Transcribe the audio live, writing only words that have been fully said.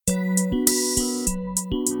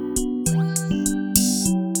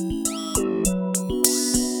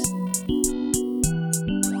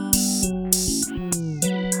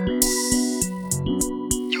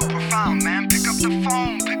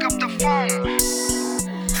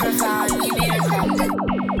Abangani Bami.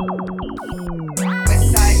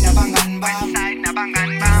 Westside Nabangan Bam, Westside Nabangan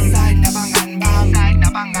Bam, Westside Nabangan Bam, Westside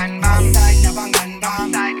Nabangan Bam, Westside Nabangan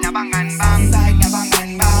Bam, Westside Nabangan Bam,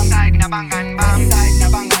 Westside Nabangan Bam, Westside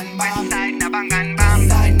Nabangan Bam, Westside Nabangan Bam,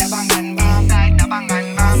 Westside Nabangan Bam, Westside Nabangan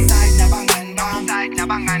Bam, Westside Nabangan Bam, Westside Nabangan Bam, Westside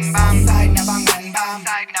Nabangan Bam, Westside Nabangan Bam,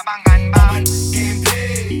 Westside Nabangan Bam. Can't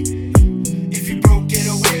pay if you broke, get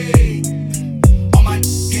away. Oh man,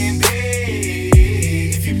 can't pay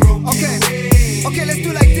if you broke, get away. Okay, let's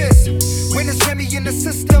do like this. When it's Remy in the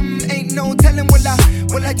system, ain't no telling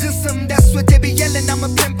will I diss them? That's what they be yelling, I'm a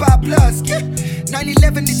pimp by plus, yeah.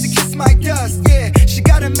 9/11 needs to kiss my dust, yeah. She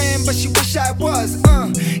got a man, but she wish I was,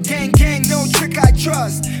 gang, no trick I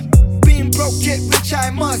trust. Being broke, get rich I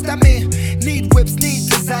must, I mean, need whips, need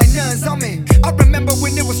designers on me. I remember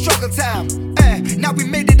when it was struggle time, now we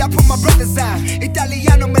made it, I put my brothers out.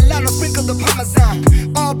 Italiano, Milano, sprinkle the Parmesan.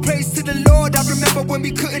 All praise to the Lord, I remember when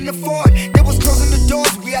we couldn't afford. They was closing the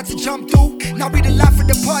doors, we had to jump through. Now we the life of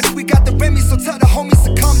the party, we got the Remy, so tell the homies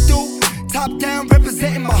to come through. Top down,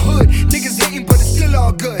 representing my hood. Niggas hating, but it's still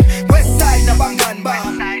all good. Westside Nabangan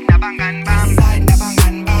Bam, Westside Nabangan Bam, Westside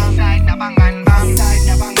Nabangan Bam, Westside Nabangan Bam, Westside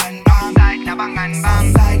Nabangan Bam, Westside Nabangan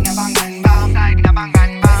Bam, Westside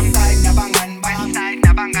Nabangan Bam, Westside Nabangan Bam, Westside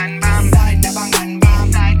Nabangan Bam, Westside Nabangan Bam, Westside Nabangan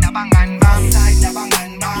Bam, Westside Nabangan Bam, Westside Nabangan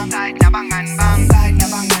Bam, Westside Nabangan Bam, Westside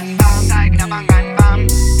Nabangan Bam, Westside Nabangan Bam.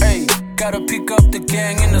 Hey, gotta pick up the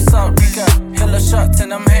gang in the South. We got hella shots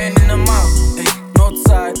and I'm handing them out. Hey,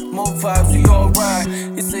 Northside, more vibes, we alright.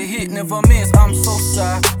 It's a hit, never miss, I'm so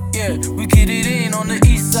side. Yeah, we get it in on the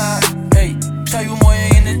east side. Hey, try you more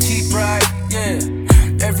in the Jeep ride. Yeah,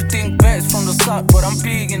 everything best from the South, but I'm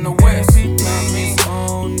big in the West. Everything is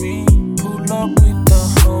on me. Pull up with the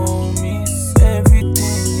homies.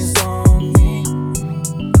 Everything is on me.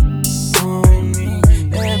 On me.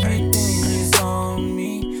 Everything is on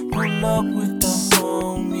me. Pull up with the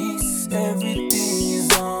homies. Everything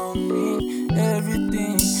is on me.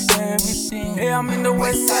 Everything. Hey, I'm in the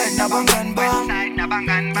Westside Nabangan Bam, Westside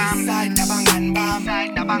Nabangan Bam, Westside Nabangan Bam,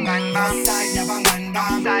 Westside Nabangan Bam, Westside Nabangan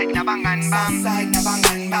Bam, Westside Nabangan Bam, Westside Nabangan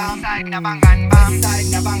Bam, Westside Nabangan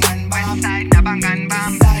Bam, Westside Nabangan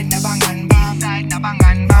Bam, Westside Nabangan Bam, Westside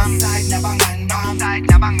Nabangan Bam, Westside Nabangan Bam, Westside Nabangan Bam, Westside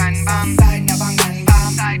Nabangan Bam, Westside Nabangan Bam,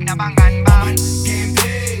 Westside Nabangan Bam. Can't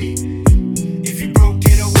pay if you broke,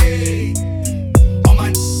 get away. Oh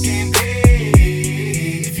man, can't pay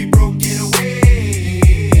if you broke, get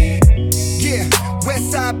away. Yeah,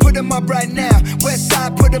 Westside put 'em up right now.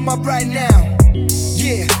 Westside put 'em up right now.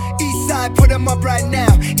 Yeah, Eastside put 'em up right now.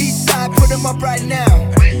 Eastside put 'em up right now.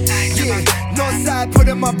 Yeah, Northside put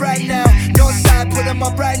 'em up right now. Northside put 'em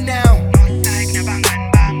up right now.